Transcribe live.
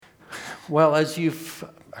Well, as you've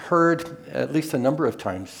heard at least a number of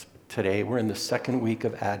times today, we're in the second week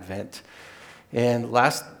of Advent. And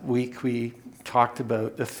last week we talked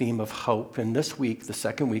about the theme of hope. And this week, the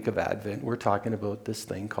second week of Advent, we're talking about this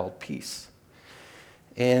thing called peace.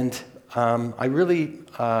 And I really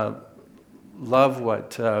love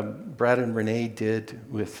what Brad and Renee did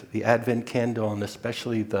with the Advent candle, and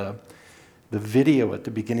especially the video at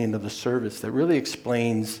the beginning of the service that really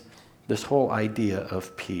explains this whole idea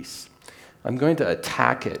of peace. I'm going to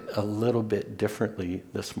attack it a little bit differently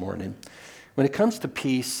this morning. When it comes to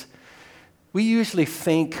peace, we usually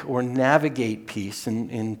think or navigate peace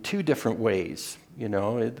in two different ways,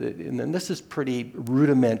 and this is pretty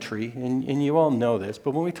rudimentary, and you all know this,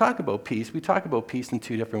 but when we talk about peace in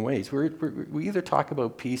two different ways. We either talk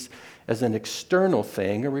about peace as an external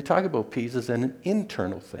thing, or we talk about peace as an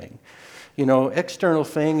internal thing. External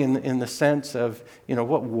thing in the sense of,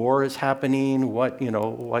 what war is happening,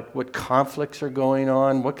 what conflicts are going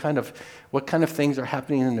on, what kind of things are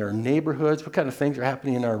happening in our neighborhoods, what kind of things are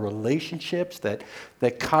happening in our relationships that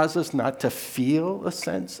cause us not to feel a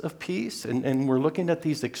sense of peace. And we're looking at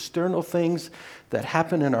these external things that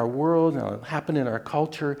happen in our world, happen in our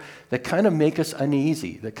culture, that kind of make us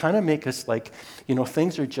uneasy, that kind of make us like,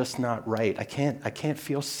 things are just not right. I can't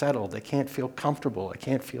feel settled. I can't feel comfortable. I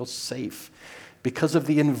can't feel safe because of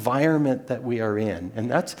the environment that we are in. And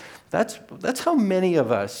that's how many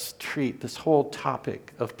of us treat this whole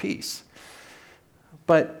topic of peace.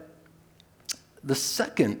 But the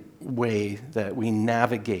second way that we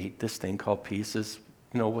navigate this thing called peace is,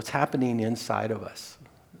 what's happening inside of us,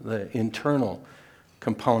 the internal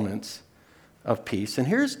components of peace. And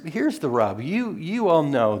here's the rub. You all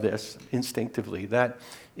know this instinctively, that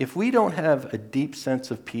if we don't have a deep sense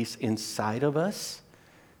of peace inside of us,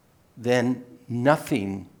 then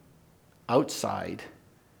nothing outside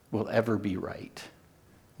will ever be right.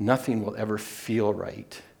 Nothing will ever feel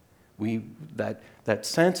right. That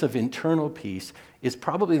sense of internal peace is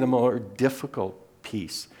probably the more difficult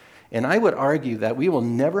piece. And I would argue that we will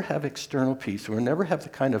never have external peace. We'll never have the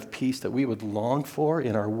kind of peace that we would long for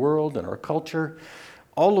in our world and our culture.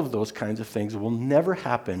 All of those kinds of things will never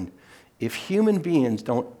happen if human beings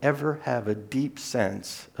don't ever have a deep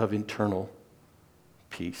sense of internal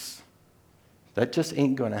peace. That just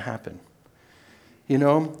ain't going to happen.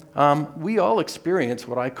 We all experience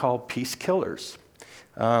what I call peace killers.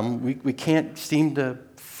 We can't seem to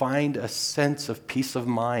find a sense of peace of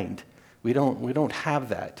mind. We don't have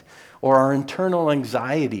that. Or our internal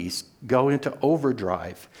anxieties go into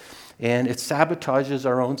overdrive, and it sabotages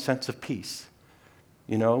our own sense of peace.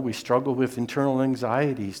 We struggle with internal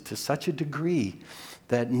anxieties to such a degree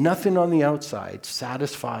that nothing on the outside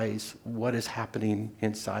satisfies what is happening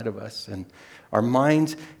inside of us. And our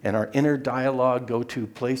minds and our inner dialogue go to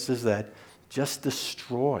places that just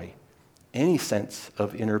destroy any sense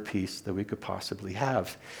of inner peace that we could possibly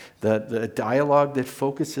have. The dialogue that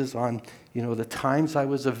focuses on, the times I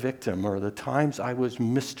was a victim, or the times I was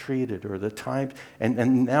mistreated, or the times,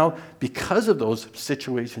 and now because of those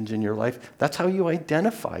situations in your life, that's how you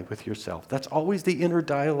identify with yourself. That's always the inner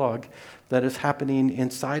dialogue that is happening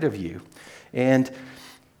inside of you. And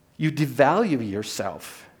you devalue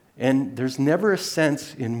yourself. And there's never a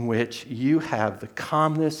sense in which you have the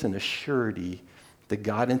calmness and the surety that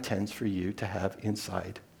God intends for you to have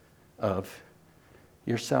inside of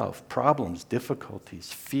yourself. Problems,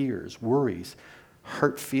 difficulties, fears, worries,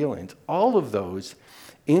 hurt feelings, all of those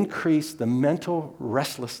increase the mental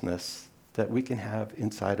restlessness that we can have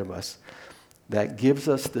inside of us that gives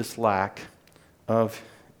us this lack of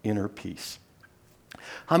inner peace.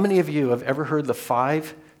 How many of you have ever heard the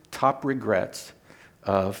 5 top regrets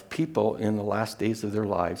of people in the last days of their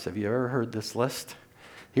lives? Have you ever heard this list?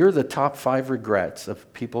 Here are the top 5 regrets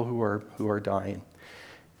of people who are dying.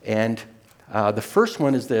 And the first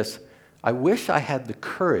one is this: I wish I had the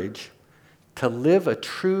courage to live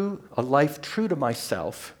a life true to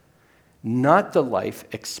myself, not the life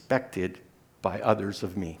expected by others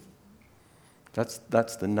of me.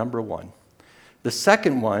 That's the number one. The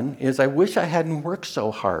second one is, I wish I hadn't worked so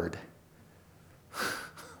hard.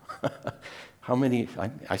 How many?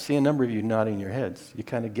 I see a number of you nodding your heads. You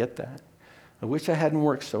kind of get that. I wish I hadn't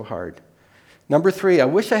worked so hard. Number 3, I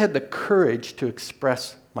wish I had the courage to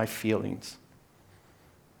express my feelings.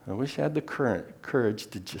 I wish I had the courage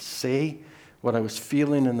to just say what I was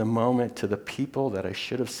feeling in the moment to the people that I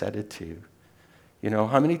should have said it to.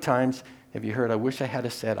 How many times have you heard, I wish I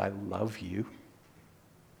had said, I love you?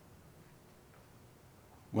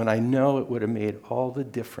 When I know it would have made all the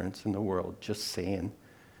difference in the world just saying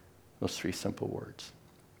those 3 simple words.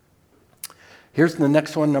 Here's the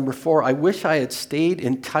next one, number 4. I wish I had stayed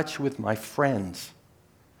in touch with my friends.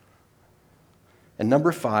 And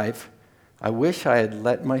number 5, I wish I had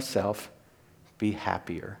let myself be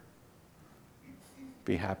happier.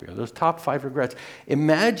 Be happier. Those top 5 regrets.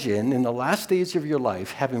 Imagine in the last days of your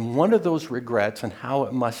life having one of those regrets and how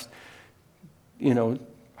it must,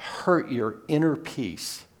 hurt your inner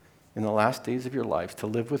peace in the last days of your life to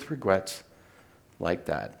live with regrets like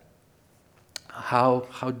that. How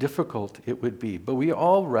difficult it would be. But we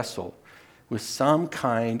all wrestle with some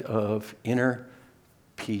kind of inner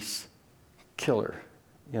peace killer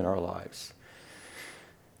in our lives.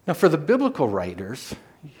 Now, for the biblical writers,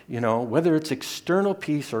 whether it's external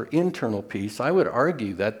peace or internal peace, I would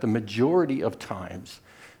argue that the majority of times,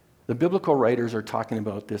 the biblical writers are talking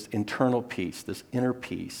about this internal peace, this inner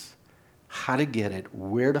peace, how to get it,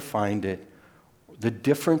 where to find it, the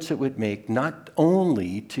difference it would make, not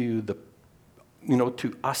only to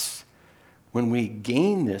to us when we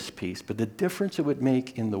gain this peace, but the difference it would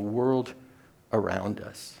make in the world around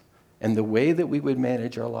us. And the way that we would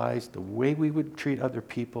manage our lives, the way we would treat other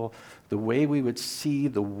people, the way we would see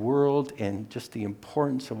the world, and just the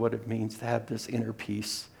importance of what it means to have this inner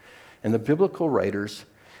peace. And the biblical writers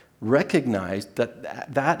recognized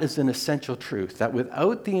that is an essential truth, that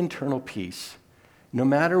without the internal peace, no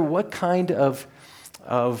matter what kind of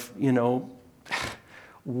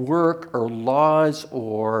work or laws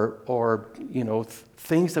or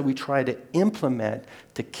things that we try to implement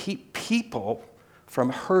to keep people from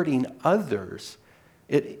hurting others,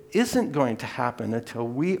 it isn't going to happen until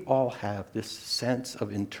we all have this sense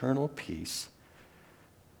of internal peace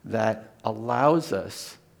that allows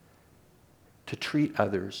us to treat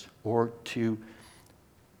others or to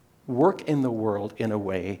work in the world in a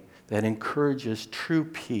way that encourages true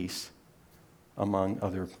peace among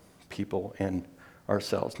other people and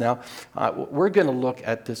ourselves. Now, we're going to look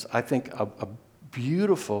at this, I think, a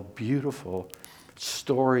beautiful, beautiful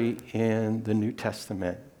story in the New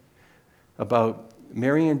Testament about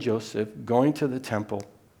Mary and Joseph going to the temple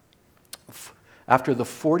after the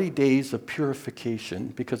 40 days of purification,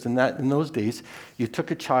 because in those days, you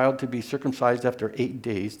took a child to be circumcised after 8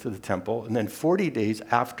 days to the temple, and then 40 days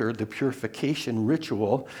after the purification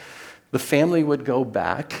ritual, the family would go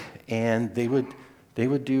back and they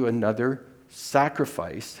would do another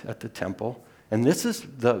sacrifice at the temple. And this is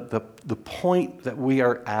the point that we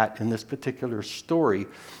are at in this particular story.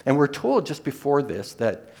 And we're told just before this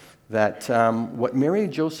that what Mary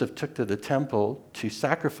and Joseph took to the temple to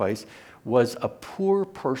sacrifice was a poor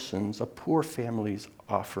family's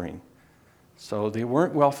offering. So they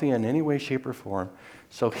weren't wealthy in any way, shape, or form.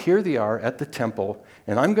 So here they are at the temple.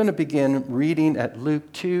 And I'm going to begin reading at Luke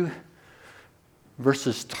 2,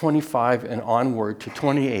 verses 25 and onward to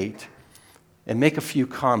 28, and make a few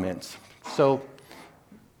comments. So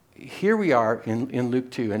here we are in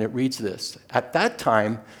Luke 2, and it reads this. At that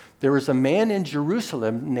time, there was a man in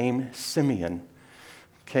Jerusalem named Simeon,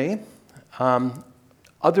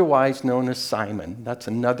 otherwise known as Simon. That's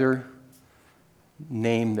another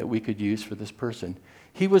name that we could use for this person.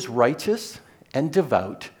 He was righteous and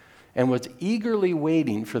devout and was eagerly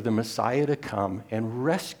waiting for the Messiah to come and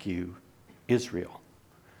rescue Israel.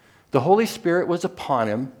 The Holy Spirit was upon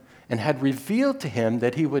him and had revealed to him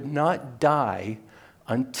that he would not die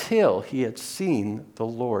until he had seen the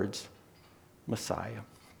Lord's Messiah.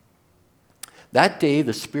 That day,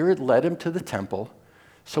 the Spirit led him to the temple.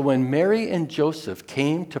 So when Mary and Joseph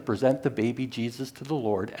came to present the baby Jesus to the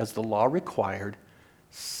Lord, as the law required,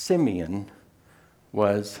 Simeon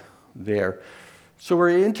was there. So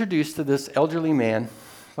we're introduced to this elderly man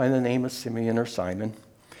by the name of Simeon or Simon.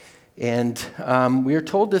 And we are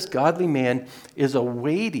told this godly man is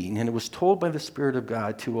awaiting, and it was told by the Spirit of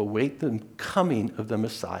God to await the coming of the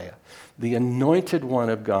Messiah, the anointed one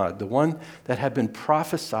of God, the one that had been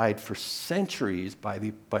prophesied for centuries by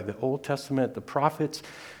the Old Testament, the prophets.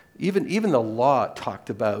 Even the law talked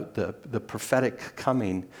about the prophetic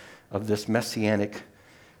coming of this messianic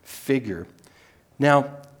figure.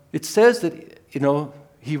 Now, it says that,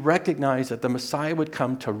 he recognized that the Messiah would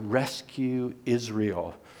come to rescue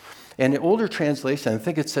Israel. And in older translation, I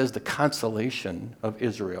think it says the consolation of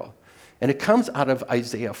Israel. And it comes out of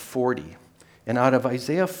Isaiah 40. And out of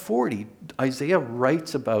Isaiah 40, Isaiah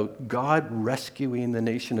writes about God rescuing the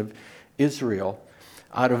nation of Israel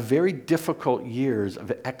out of very difficult years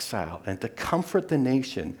of exile, and to comfort the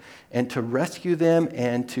nation and to rescue them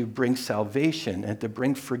and to bring salvation and to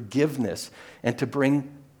bring forgiveness and to bring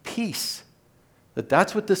peace.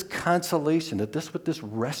 That's what this consolation, that's what this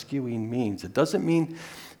rescuing means. It doesn't mean,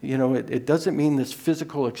 it doesn't mean this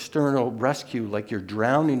physical external rescue like you're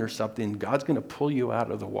drowning or something. God's going to pull you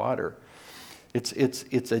out of the water. It's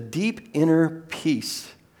a deep inner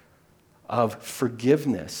peace of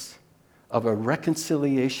forgiveness, of a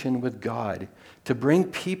reconciliation with God, to bring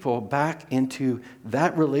people back into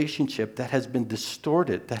that relationship that has been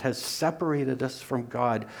distorted, that has separated us from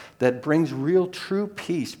God, that brings real true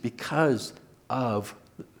peace because of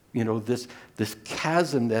this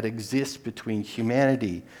chasm that exists between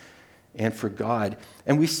humanity and for God.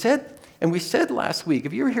 And we said last week,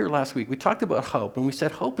 if you were here last week, we talked about hope, and we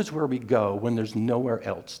said hope is where we go when there's nowhere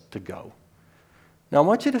else to go. Now, I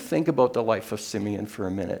want you to think about the life of Simeon for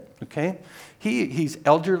a minute, okay? He's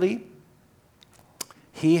elderly.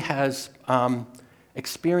 He has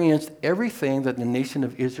experienced everything that the nation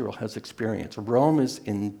of Israel has experienced. Rome is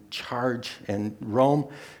in charge, and Rome,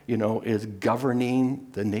 is governing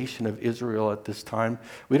the nation of Israel at this time.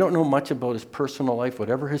 We don't know much about his personal life,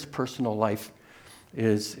 whatever his personal life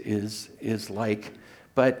is like.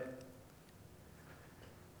 But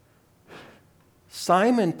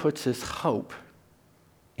Simon puts his hope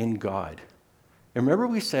in God. And remember,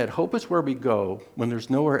 we said hope is where we go when there's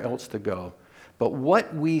nowhere else to go. But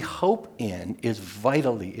what we hope in is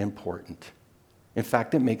vitally important. In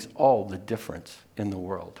fact, it makes all the difference in the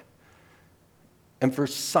world. And for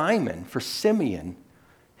Simeon,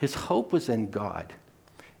 his hope was in God,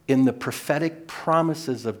 in the prophetic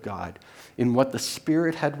promises of God, in what the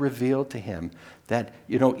Spirit had revealed to him. That,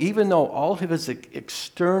 even though all of his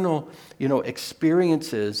external,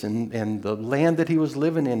 experiences and the land that he was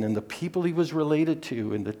living in and the people he was related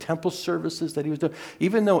to and the temple services that he was doing,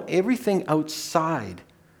 even though everything outside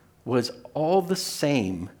was all the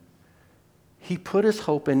same, he put his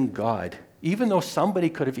hope in God. Even though somebody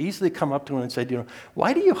could have easily come up to him and said,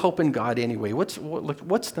 why do you hope in God anyway? What's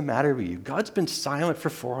the matter with you? God's been silent for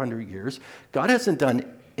 400 years. God hasn't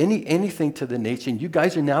done anything to the nation. You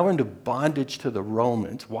guys are now into bondage to the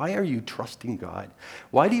Romans. Why are you trusting God?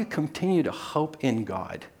 Why do you continue to hope in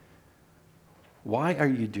God? Why are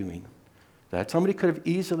you doing that? Somebody could have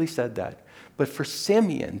easily said that. But for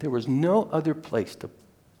Simeon, there was no other place to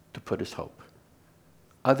put his hope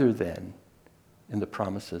other than in the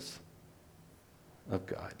promises of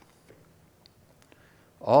God.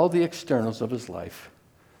 All the externals of his life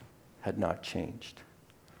had not changed.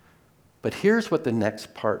 But here's what the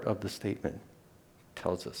next part of the statement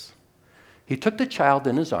tells us. He took the child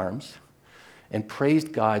in his arms and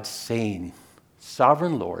praised God, saying,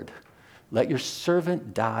 "Sovereign Lord, let your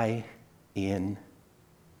servant die in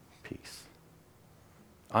peace.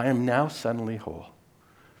 I am now suddenly whole.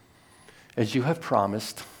 As you have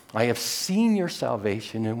promised, I have seen your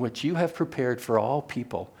salvation in which you have prepared for all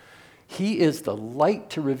people. He is the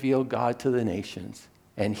light to reveal God to the nations,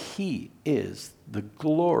 and he is the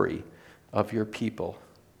glory of your people,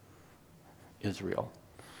 Israel."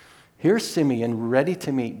 Here's Simeon ready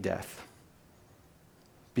to meet death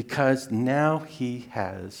because now he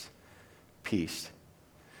has peace.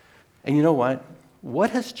 And you know what?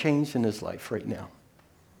 What has changed in his life right now?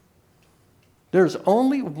 There's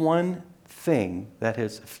only one thing that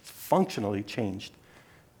has functionally changed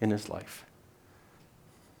in his life.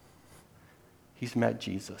 He's met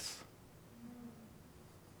Jesus.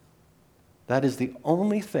 That is the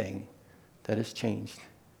only thing that has changed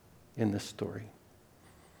in this story.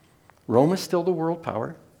 Rome is still the world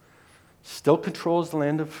power, still controls the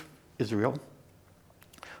land of Israel.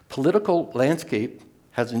 Political landscape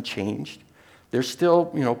hasn't changed. There's still,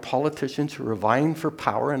 politicians who are vying for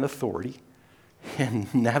power and authority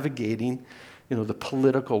and navigating, the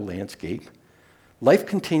political landscape. Life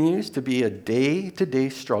continues to be a day-to-day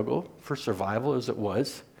struggle for survival as it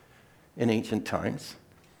was in ancient times.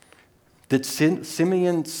 Did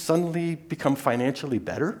Simeon suddenly become financially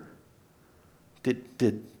better?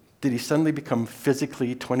 Did he suddenly become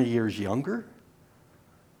physically 20 years younger?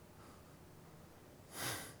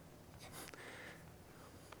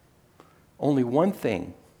 Only one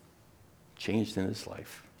thing changed in his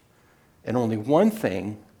life. And only one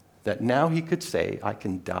thing that now he could say, I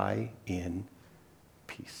can die in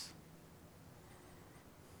peace.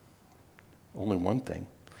 Only one thing.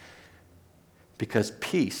 Because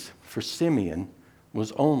peace for Simeon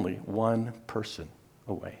was only one person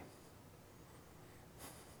away.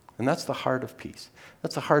 And that's the heart of peace.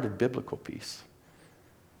 That's the heart of biblical peace.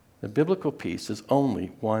 The biblical peace is only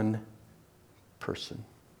one person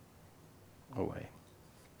away.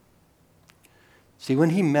 See,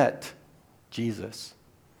 when he met Jesus,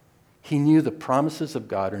 he knew the promises of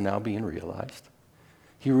God are now being realized.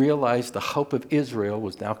 He realized the hope of Israel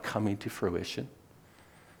was now coming to fruition.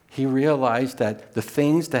 He realized that the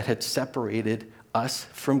things that had separated us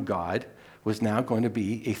from God was now going to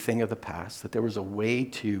be a thing of the past, that there was a way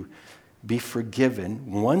to be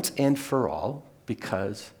forgiven once and for all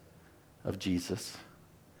because of Jesus.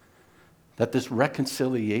 that this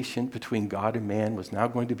reconciliation between God and man was now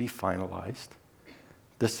going to be finalized.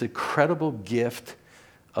 This incredible gift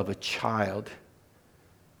of a child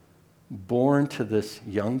born to this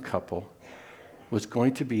young couple was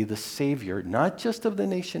going to be the Savior, not just of the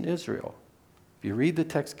nation Israel. If you read the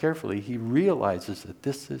text carefully, he realizes that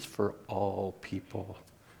this is for all people.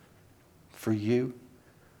 For you,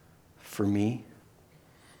 for me.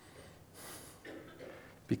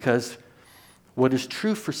 Because what is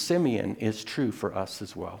true for Simeon is true for us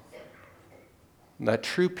as well. That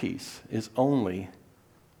true peace is only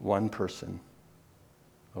one person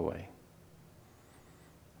away.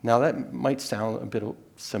 Now that might sound a bit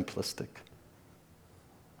simplistic,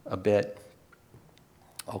 a bit,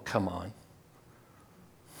 oh, come on.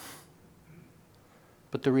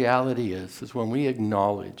 But the reality is when we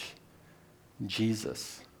acknowledge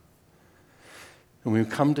Jesus, and we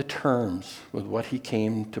come to terms with what he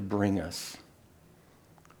came to bring us,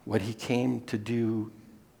 what he came to do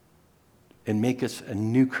and make us a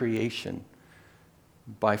new creation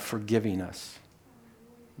by forgiving us,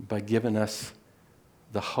 by giving us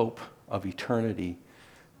the hope of eternity,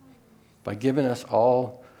 by giving us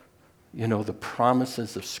all, the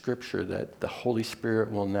promises of Scripture that the Holy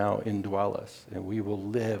Spirit will now indwell us, and we will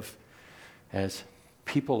live as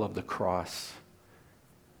people of the cross,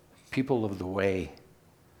 people of the way,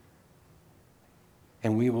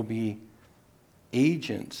 and we will be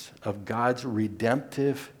agents of God's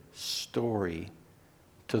redemptive story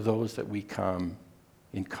to those that we come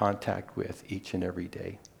in contact with each and every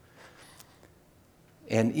day.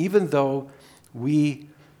 And even though we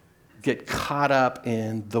get caught up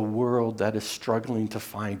in the world that is struggling to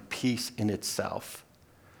find peace in itself,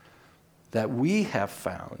 that we have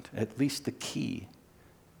found at least the key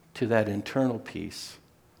to that internal peace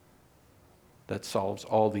that solves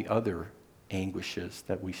all the other anguishes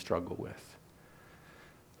that we struggle with.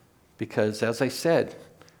 Because as I said,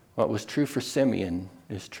 what was true for Simeon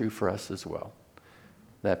is true for us as well.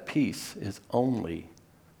 That peace is only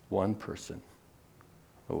one person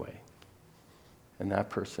away. And that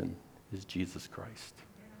person is Jesus Christ.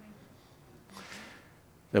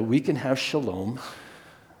 That we can have shalom,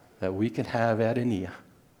 that we can have adenia,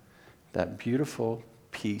 that beautiful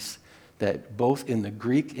peace that both in the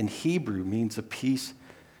Greek and Hebrew means a peace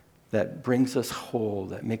that brings us whole,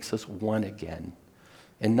 that makes us one again.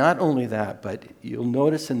 And not only that, but you'll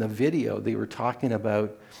notice in the video they were talking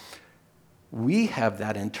about we have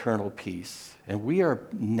that internal peace, and we are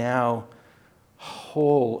now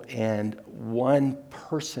whole and one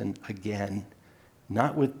person again,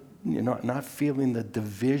 not with not feeling the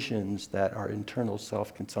divisions that our internal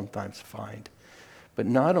self can sometimes find. But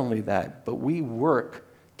not only that, but we work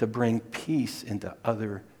to bring peace into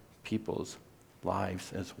other people's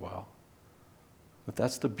lives as well. But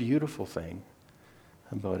that's the beautiful thing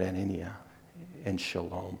about Anania and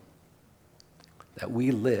Shalom, that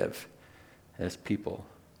we live as people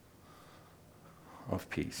of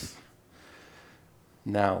peace.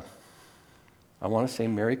 Now, I want to say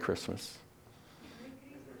Merry Christmas.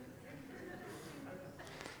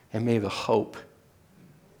 And may the hope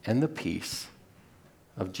and the peace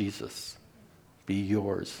of Jesus be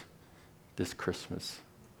yours this Christmas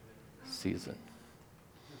season.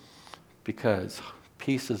 Because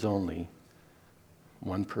peace is only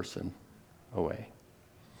one person away.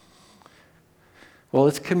 Well,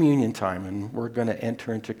 it's communion time, and we're going to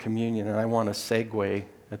enter into communion. And I want to segue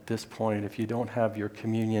at this point. If you don't have your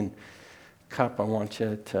communion cup, I want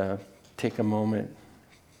you to take a moment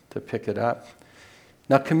to pick it up.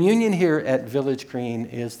 Now, communion here at Village Green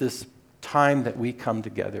is this time that we come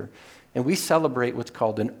together, and we celebrate what's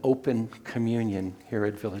called an open communion here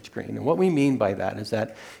at Village Green. And what we mean by that is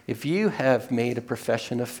that if you have made a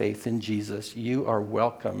profession of faith in Jesus, you are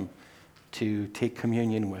welcome to take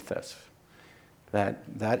communion with us.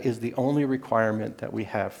 That is the only requirement that we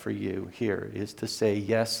have for you here, is to say,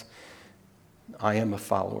 yes, I am a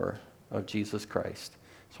follower of Jesus Christ.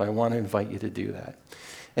 So I want to invite you to do that.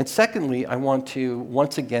 And secondly, I want to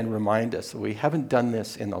once again remind us that we haven't done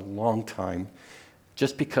this in a long time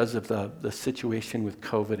just because of the situation with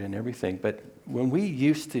COVID and everything. But when we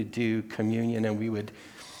used to do communion and we would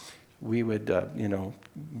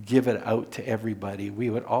give it out to everybody, we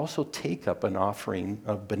would also take up an offering,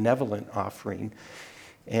 a benevolent offering.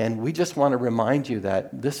 And we just want to remind you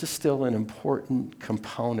that this is still an important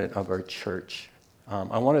component of our church.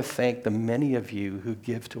 I want to thank the many of you who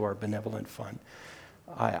give to our benevolent fund.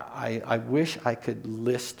 I wish I could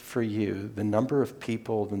list for you the number of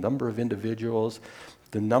people, the number of individuals,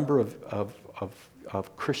 the number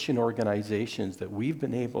of Christian organizations that we've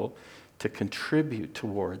been able to contribute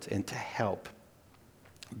towards and to help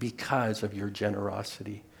because of your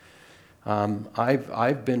generosity.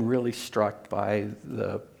 I've been really struck by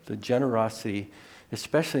the generosity,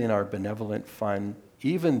 especially in our benevolent fund,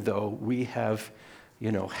 even though we have,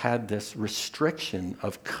 had this restriction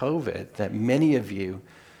of COVID that many of you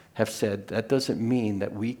have said that doesn't mean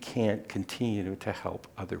that we can't continue to help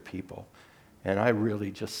other people. And I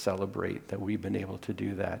really just celebrate that we've been able to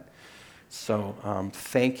do that. So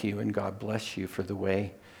thank you, and God bless you for the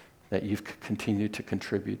way that you've continued to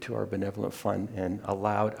contribute to our benevolent fund and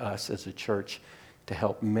allowed us as a church to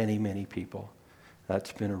help many, many people.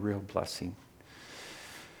 That's been a real blessing.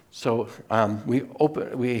 So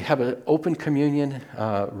we have an open communion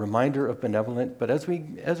reminder of benevolent, but as we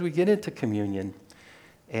get into communion,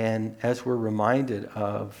 and as we're reminded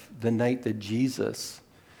of the night that Jesus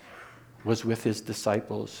was with his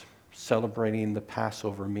disciples celebrating the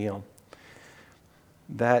Passover meal,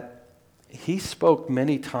 that he spoke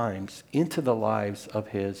many times into the lives of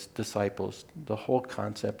his disciples the whole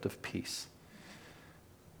concept of peace.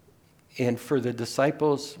 And for the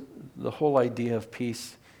disciples, the whole idea of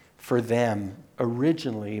peace for them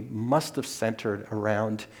originally must have centered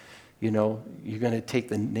around, you're going to take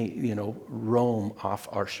Rome off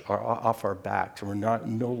our backs. We're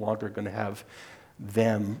no longer going to have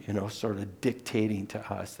them, sort of dictating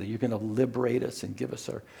to us, that you're going to liberate us and give us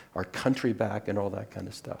our country back and all that kind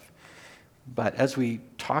of stuff. But as we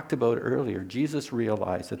talked about earlier, Jesus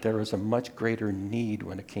realized that there was a much greater need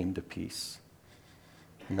when it came to peace.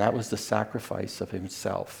 And that was the sacrifice of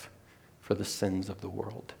himself for the sins of the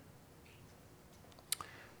world.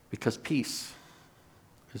 Because peace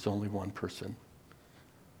is only one person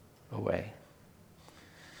away.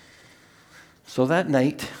 So that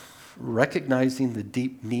night, recognizing the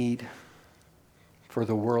deep need for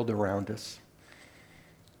the world around us,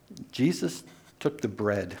 Jesus took the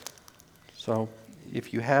bread. So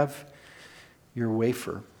if you have your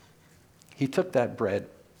wafer, he took that bread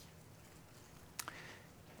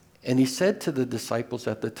and he said to the disciples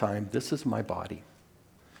at the time, "This is my body,"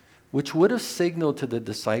 which would have signaled to the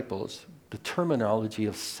disciples the terminology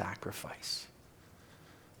of sacrifice.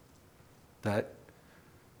 That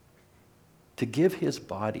to give his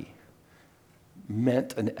body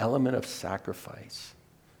meant an element of sacrifice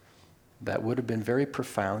that would have been very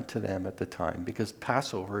profound to them at the time, because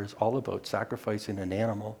Passover is all about sacrificing an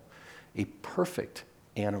animal, a perfect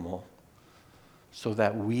animal, so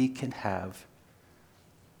that we can have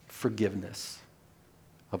forgiveness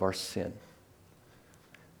of our sin.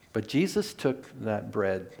 But Jesus took that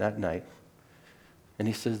bread that night and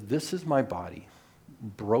he says, "This is my body,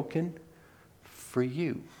 broken for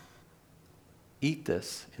you. Eat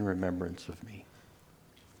this in remembrance of me."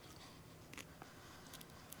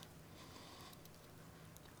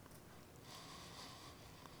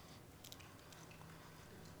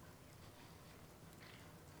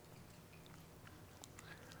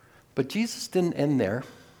 But Jesus didn't end there.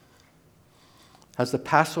 As the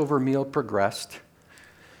Passover meal progressed,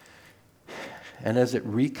 and as it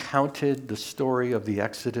recounted the story of the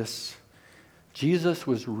Exodus, Jesus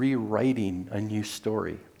was rewriting a new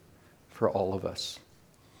story for all of us.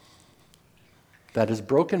 That his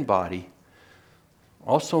broken body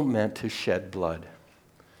also meant to shed blood.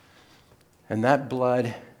 And that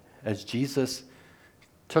blood, as Jesus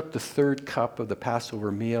took the third cup of the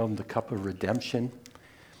Passover meal, the cup of redemption,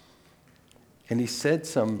 and he said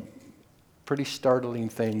some pretty startling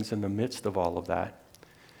things in the midst of all of that.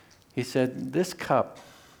 He said, "This cup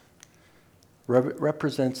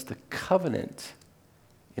represents the covenant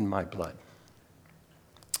in my blood."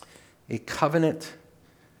 A covenant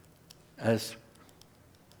as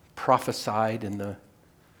prophesied in the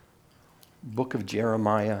book of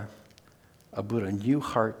Jeremiah about a new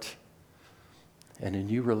heart and a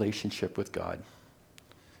new relationship with God.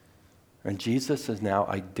 And Jesus is now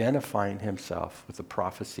identifying himself with the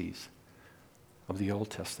prophecies of the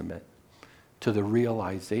Old Testament to the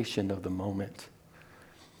realization of the moment.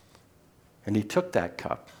 And he took that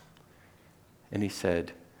cup and he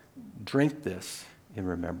said, "Drink this in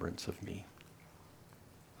remembrance of me."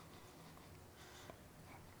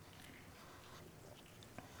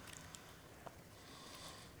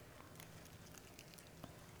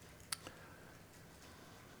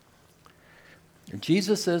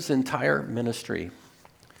 Jesus' entire ministry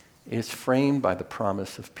is framed by the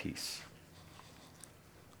promise of peace.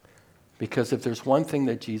 Because if there's one thing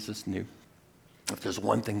that Jesus knew, if there's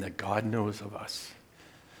one thing that God knows of us,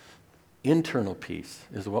 internal peace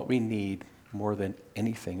is what we need more than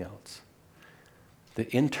anything else.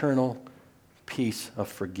 The internal peace of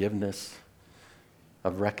forgiveness,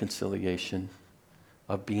 of reconciliation,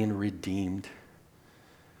 of being redeemed,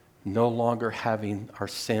 no longer having our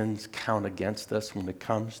sins count against us when it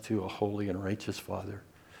comes to a holy and righteous Father,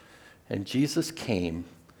 And Jesus came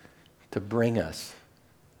to bring us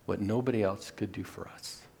what nobody else could do for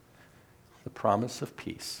us. The promise of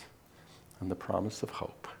peace and the promise of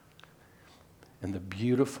hope. And the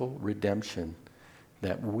beautiful redemption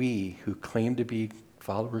that we who claim to be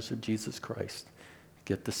followers of Jesus Christ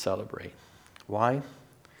get to celebrate. Why?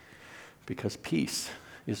 Because peace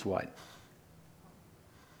is what?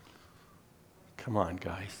 Come on,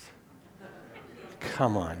 guys.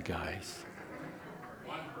 Come on, guys.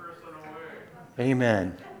 One person away.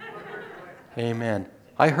 Amen. Amen.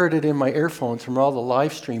 I heard it in my earphones from all the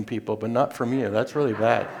live stream people, but not from you. That's really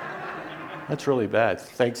bad. That's really bad.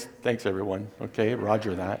 Thanks, everyone. Okay,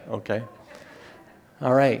 roger that. Okay.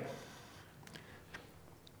 All right.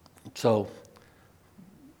 So,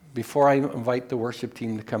 before I invite the worship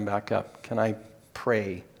team to come back up, can I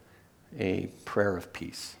pray a prayer of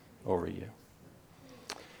peace over you?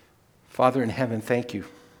 Father in heaven, thank you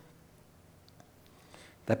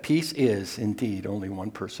that peace is indeed only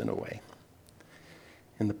one person away.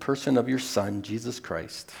 In the person of your Son, Jesus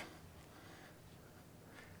Christ,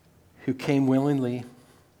 who came willingly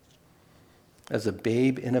as a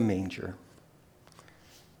babe in a manger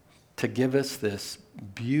to give us this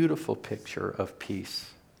beautiful picture of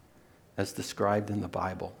peace as described in the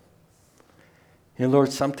Bible. And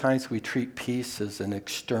Lord, sometimes we treat peace as an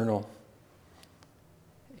external,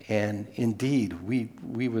 and indeed,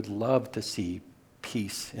 we would love to see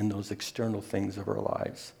peace in those external things of our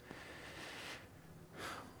lives.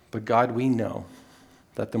 But God, we know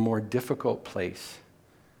that the more difficult place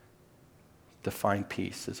to find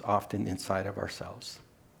peace is often inside of ourselves.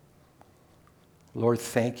 Lord,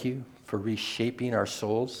 thank you for reshaping our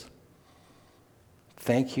souls.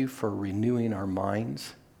 Thank you for renewing our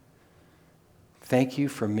minds. Thank you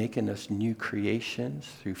for making us new creations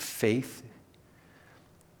through faith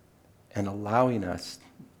and allowing us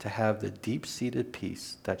to have the deep-seated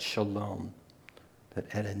peace, that shalom, that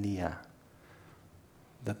edenia,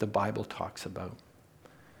 that the Bible talks about.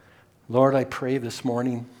 Lord, I pray this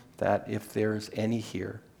morning that if there's any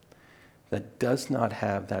here that does not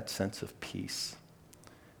have that sense of peace,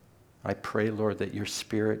 I pray, Lord, that your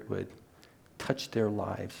Spirit would touch their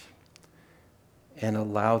lives and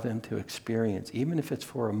allow them to experience, even if it's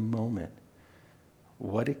for a moment,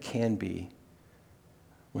 what it can be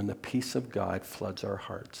when the peace of God floods our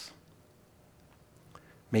hearts.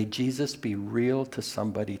 May Jesus be real to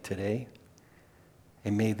somebody today,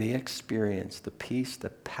 and may they experience the peace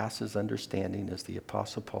that passes understanding, as the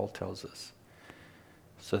Apostle Paul tells us,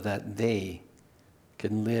 so that they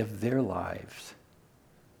can live their lives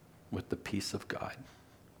with the peace of God.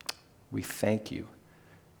 We thank you.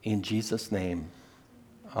 In Jesus' name,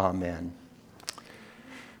 amen.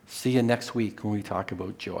 See you next week when we talk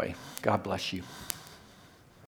about joy. God bless you.